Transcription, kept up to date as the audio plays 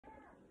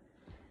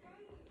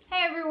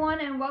Hey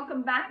everyone, and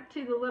welcome back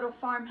to the Little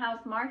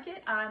Farmhouse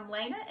Market. I'm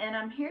Lena and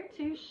I'm here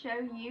to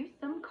show you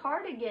some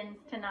cardigans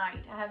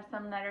tonight. I have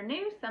some that are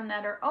new, some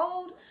that are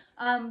old,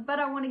 but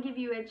I want to give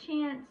you a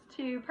chance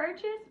to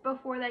purchase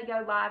before they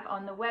go live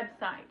on the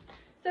website.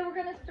 So we're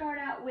going to start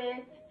out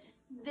with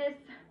this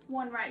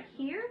one right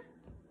here.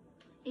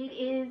 It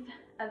is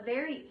a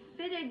very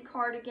fitted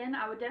cardigan.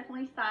 I would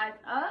definitely size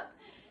up.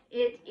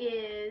 It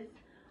is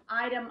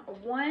item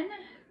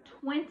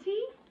 120.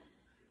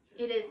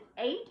 It is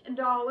 $8.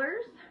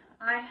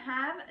 I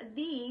have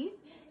these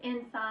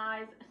in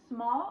size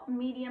small,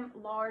 medium,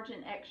 large,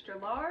 and extra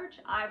large,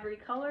 ivory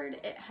colored.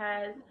 It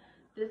has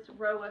this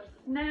row of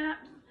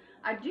snaps.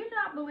 I do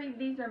not believe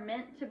these are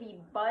meant to be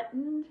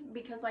buttoned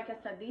because, like I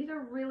said, these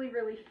are really,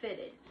 really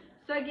fitted.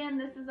 So again,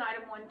 this is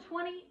item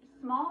 120,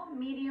 small,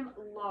 medium,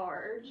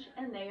 large,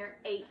 and they are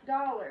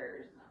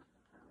 $8.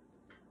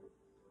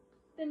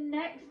 The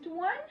next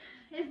one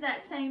is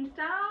that same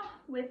style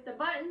with the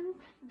buttons,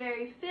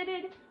 very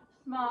fitted,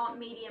 small,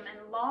 medium,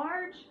 and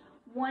large.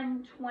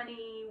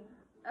 120.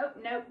 Oh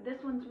nope, this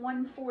one's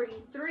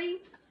 143.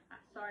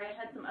 Sorry, I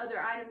had some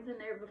other items in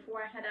there before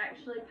I had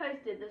actually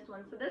posted this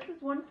one. So this is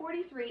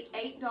 143,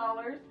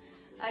 $8.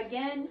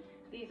 Again,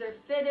 these are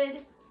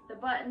fitted. The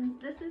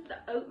buttons, this is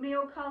the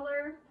oatmeal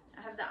color.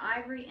 I have the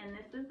ivory and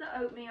this is the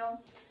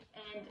oatmeal,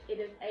 and it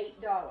is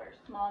 $8,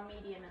 small,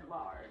 medium, and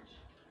large.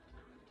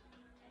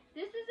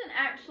 This isn't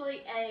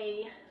actually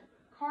a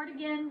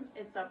cardigan,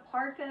 it's a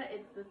parka.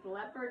 It's this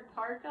leopard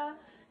parka,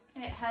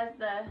 and it has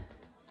the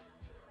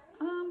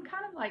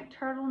kind of like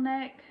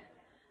turtleneck.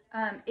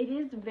 It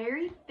is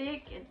very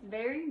thick, it's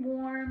very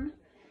warm.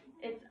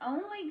 It's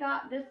only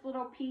got this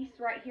little piece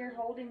right here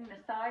holding the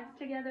sides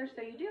together,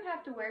 so you do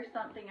have to wear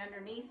something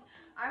underneath.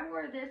 I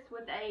wore this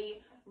with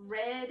a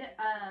red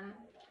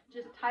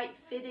just tight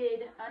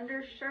fitted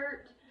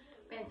undershirt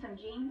and some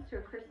jeans to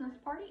a Christmas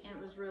party, and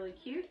it was really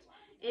cute.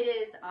 It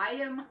is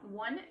item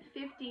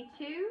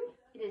 152.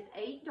 It is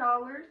 $8.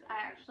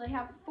 I actually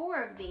have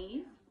 4 of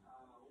these.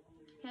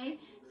 Okay,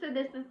 so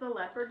this is the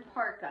leopard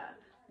parka.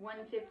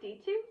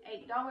 152,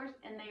 $8,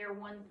 and they are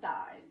one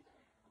size.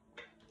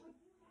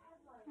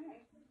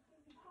 Okay.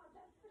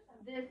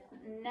 This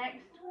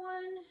next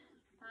one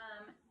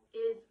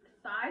is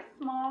size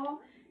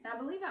small. And I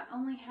believe I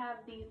only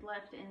have these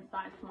left in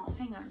size small.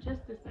 Hang on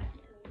just a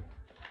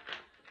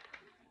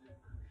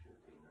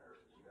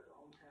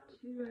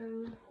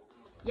second.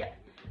 Yep.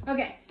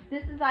 Okay,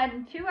 this is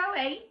item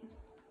 208.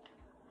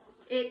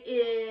 It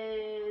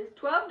is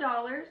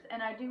 $12,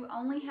 and I do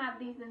only have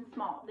these in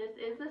small. This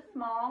is a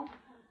small,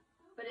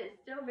 but it's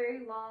still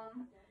very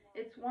long.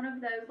 It's one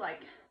of those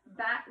like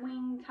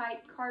batwing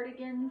type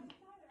cardigans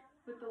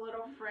with the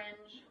little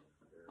fringe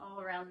all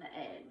around the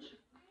edge.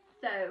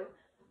 So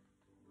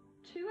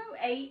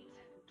 208,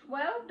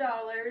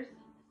 $12,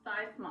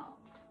 size small.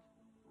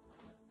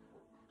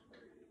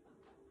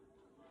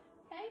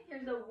 Okay,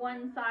 here's a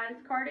one size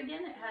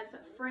cardigan. It has a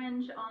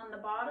fringe on the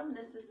bottom.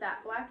 This is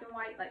that black and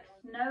white like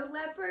snow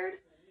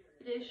leopard.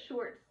 It is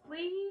short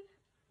sleeve.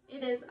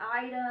 It is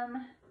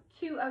item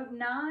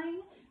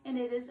 209, and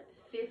it is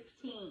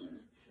 $15.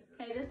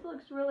 Okay, this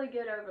looks really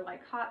good over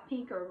like hot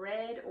pink or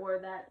red or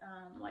that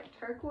like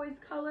turquoise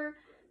color.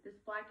 This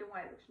black and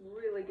white looks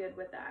really good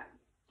with that.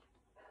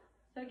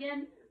 So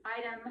again,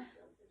 item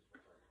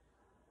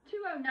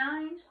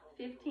 209,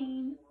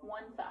 $15,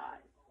 one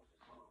size.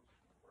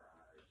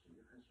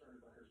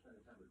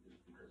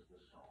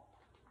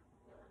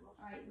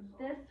 Alright,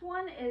 this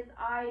one is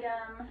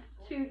item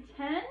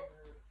 210,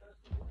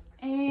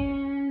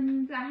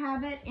 and I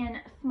have it in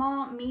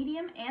small,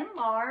 medium, and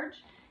large.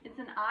 It's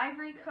an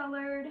ivory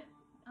colored.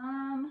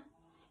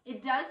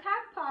 It does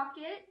have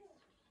pockets,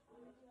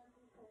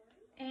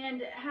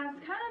 and it has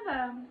kind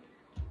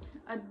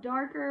of a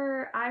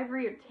darker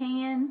ivory or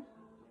tan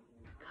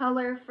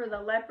color for the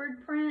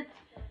leopard print.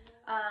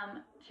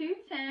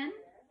 210,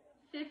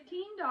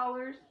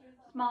 $15,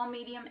 small,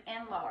 medium,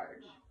 and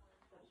large.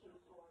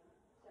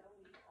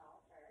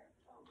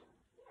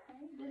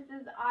 This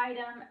is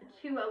item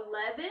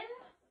 211.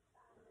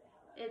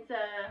 It's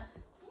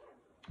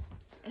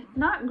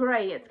not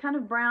gray, it's kind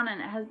of brown,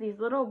 and it has these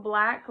little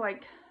black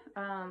like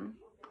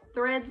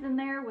threads in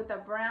there with a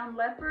brown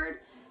leopard.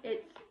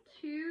 It's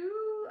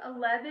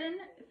 211,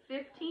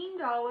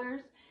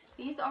 $15.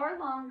 These are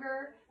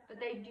longer, but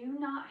they do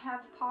not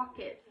have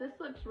pockets. This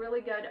looks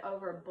really good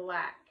over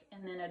black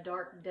and then a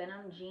dark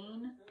denim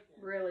jean.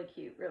 Really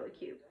cute, really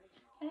cute.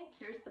 Okay,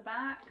 here's the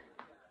back.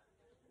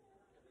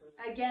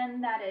 Again,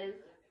 that is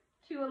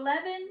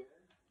 $211,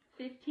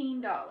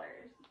 $15.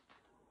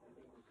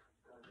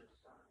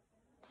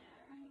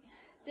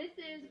 This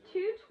is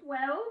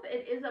 212.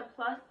 It is a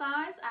plus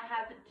size. I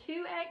have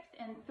 2X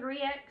and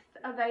 3X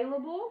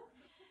available,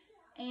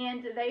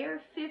 and they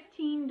are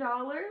 $15.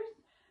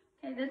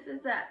 Okay, this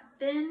is that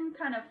thin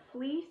kind of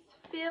fleece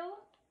feel.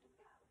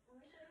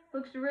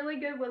 Looks really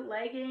good with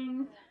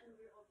leggings.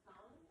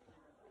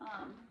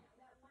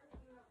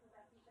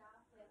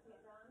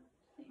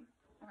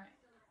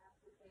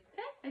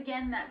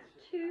 Again, that's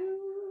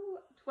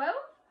 212,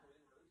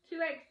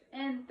 2X,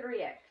 and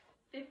 3X.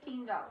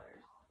 $15.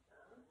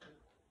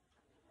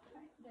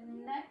 The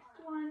next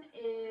one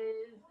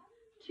is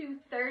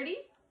 $2.30.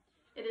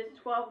 It is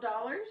 $12.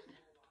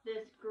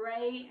 This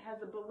gray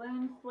has a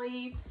balloon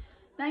sleeve.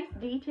 Nice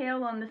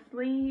detail on the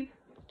sleeve.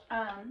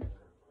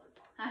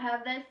 I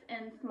have this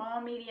in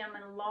small, medium,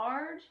 and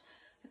large.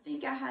 I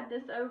think I had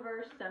this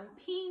over some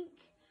pink,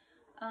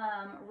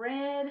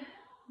 red,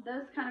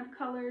 those kind of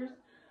colors.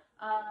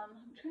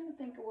 I'm trying to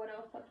think of what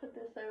else I put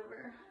this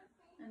over,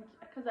 and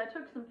because I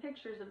took some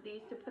pictures of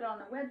these to put on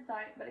the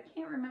website, but I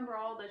can't remember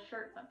all the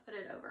shirts I put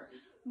it over.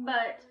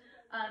 But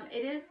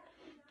it is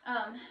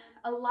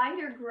a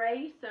lighter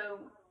gray, so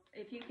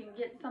if you can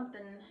get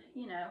something,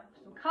 you know,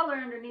 some color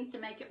underneath to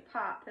make it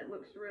pop, it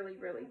looks really,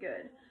 really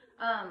good.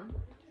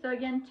 So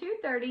again,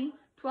 $2.30,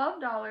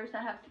 $12.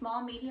 I have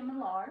small, medium, and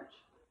large.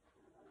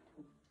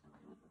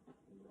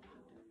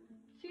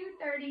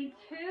 $2.32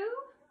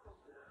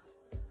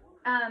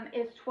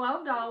 is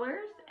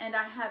 $12, and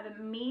I have a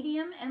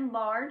medium and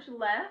large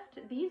left.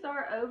 These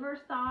are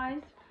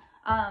oversized.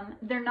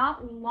 They're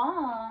not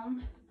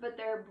long, but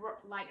they're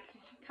like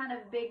kind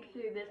of big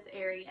through this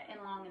area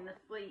and long in the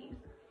sleeves.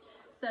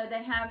 So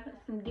they have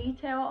some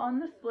detail on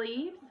the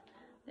sleeves.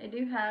 They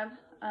do have,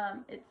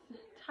 it's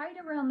tight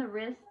around the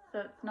wrist, so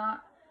it's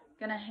not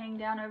gonna hang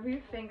down over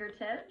your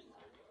fingertips.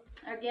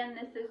 Again,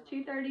 this is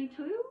 $2.32.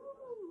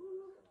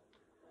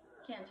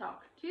 Can't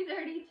talk.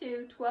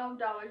 $2.32,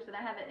 $12, and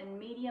I have it in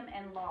medium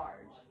and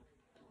large.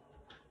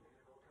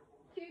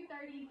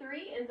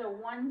 $2.33 is a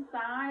one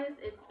size.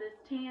 It's this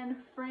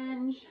tan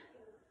fringe,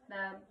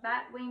 the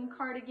batwing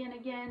cardigan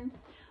again,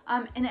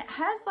 and it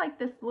has like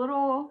this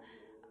little,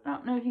 I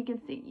don't know if you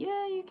can see.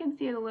 Yeah, you can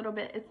see it a little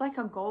bit. It's like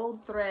a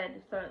gold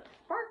thread, so it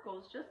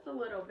sparkles just a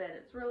little bit.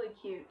 It's really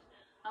cute.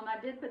 I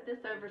did put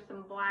this over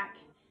some black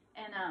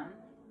and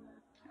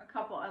a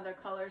couple other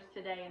colors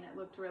today, and it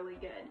looked really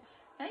good.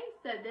 Okay,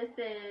 so this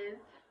is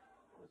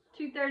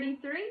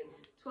 $2.33,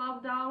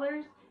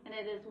 $12, and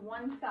it is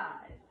one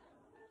size.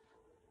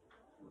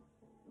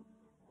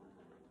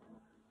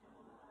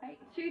 Okay,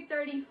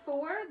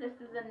 $2.34. This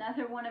is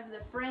another one of the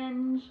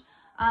fringe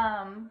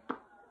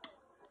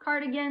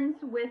cardigans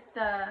with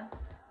the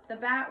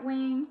bat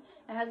wing.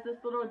 It has this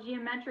little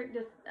geometric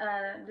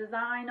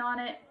design on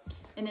it,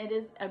 and it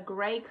is a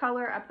gray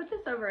color. I put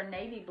this over a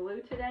navy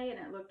blue today,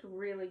 and it looked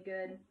really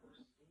good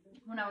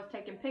when I was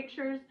taking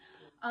pictures.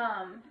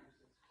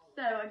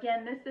 So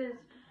again, this is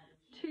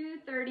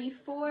 $2.34,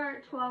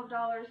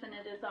 $12, and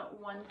it is a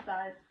one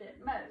size fit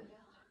most.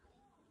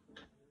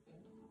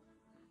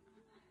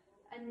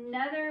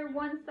 Another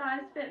one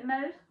size fit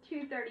most,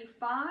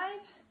 $2.35.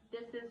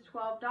 This is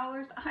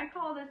 $12. I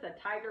call this a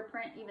tiger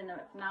print, even though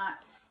it's not.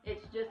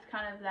 It's just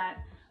kind of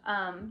that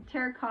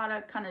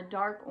terracotta, kind of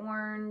dark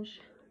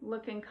orange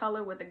looking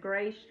color with a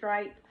gray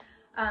stripe.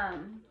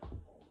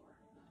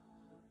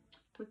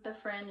 With the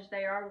fringe,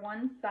 they are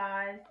one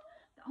size.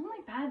 The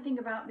only bad thing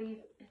about these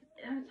is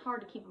it's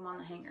hard to keep them on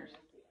the hangers.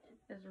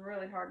 It's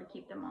really hard to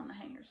keep them on the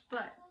hangers,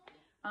 but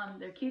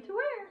they're cute to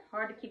wear.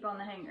 Hard to keep on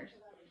the hangers.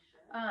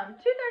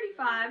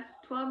 $2.35,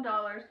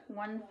 $12,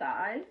 one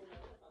size.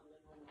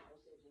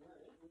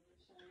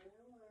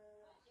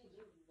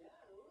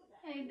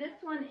 Okay, this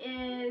one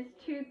is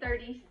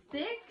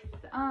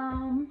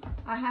 $2.36.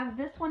 I have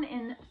this one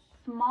in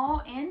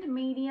small and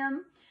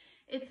medium.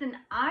 It's an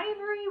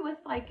ivory with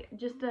like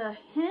just a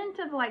hint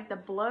of like the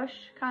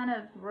blush kind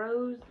of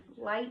rose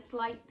light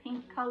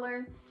pink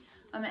color.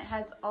 It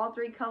has all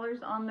three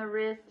colors on the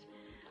wrist.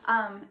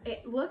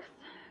 It looks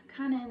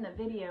kind of in the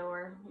video,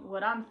 or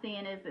what I'm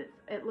seeing is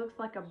it looks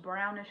like a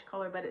brownish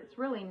color, but it's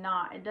really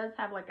not. It does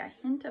have like a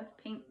hint of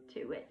pink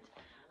to it.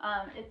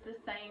 It's the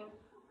same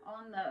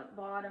on the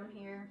bottom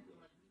here.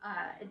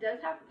 It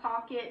does have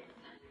pockets.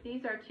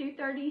 These are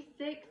 $2.36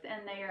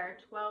 and they are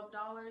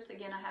 $12.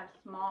 Again, I have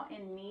small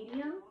and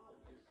medium.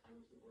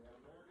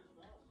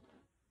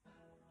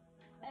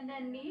 And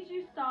then these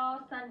you saw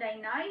Sunday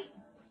night.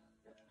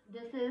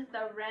 This is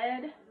the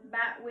red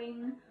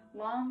batwing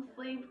long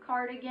sleeve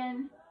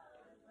cardigan.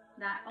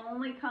 That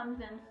only comes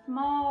in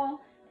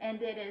small,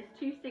 and it is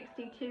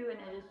 $2.62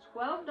 and it is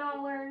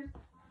 $12.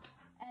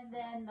 And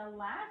then the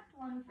last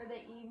one for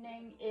the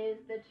evening is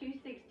the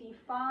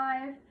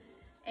 $2.65,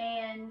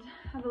 and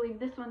I believe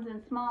this one's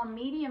in small,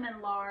 medium,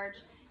 and large.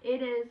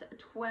 It is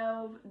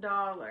 $12.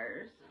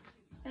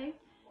 Okay,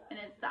 and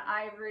it's the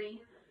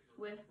ivory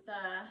with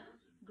the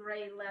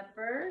gray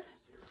leopard.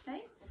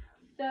 Okay,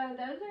 so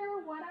those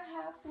are what I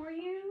have for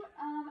you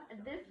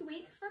this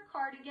week for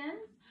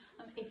cardigans.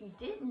 If you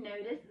didn't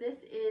notice, this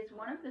is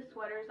one of the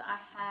sweaters I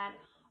had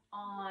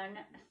on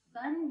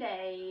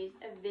Sunday's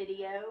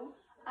video.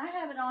 I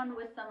have it on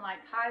with some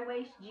like high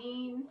waist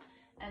jeans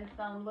and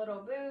some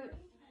little boots,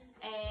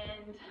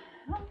 and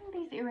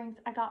these earrings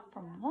I got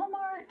from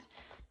Walmart.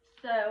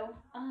 So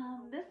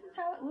this is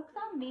how it looks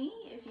on me.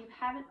 If you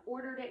haven't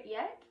ordered it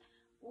yet,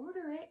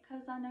 order it,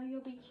 because I know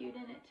you'll be cute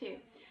in it too.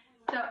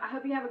 So I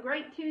hope you have a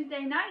great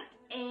Tuesday night,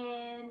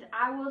 and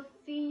I will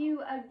see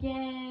you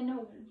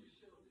again.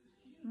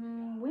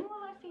 When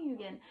will I see you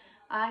again?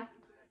 I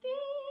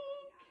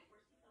think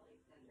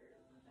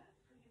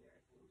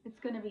it's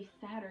going to be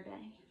Saturday.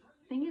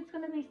 I think it's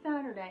going to be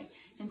Saturday.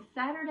 And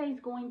Saturday's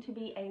going to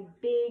be a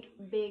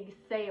big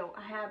sale.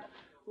 I have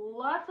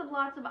lots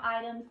of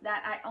items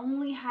that I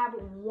only have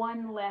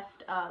one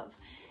left of.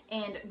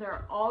 And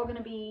they're all going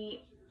to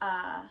be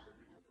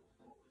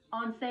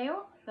on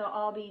sale. They'll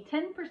all be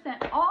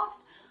 10% off.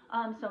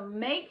 So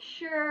make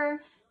sure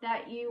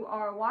that you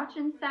are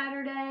watching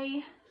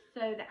Saturday.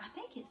 So that, I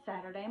think it's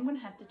Saturday. I'm going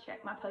to have to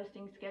check my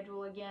posting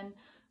schedule again.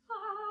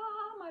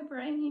 My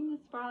brain is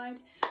fried.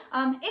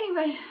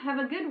 Anyway, have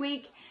a good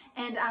week,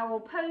 and I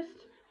will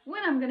post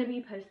when I'm going to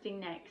be posting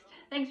next.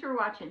 Thanks for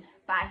watching.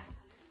 Bye.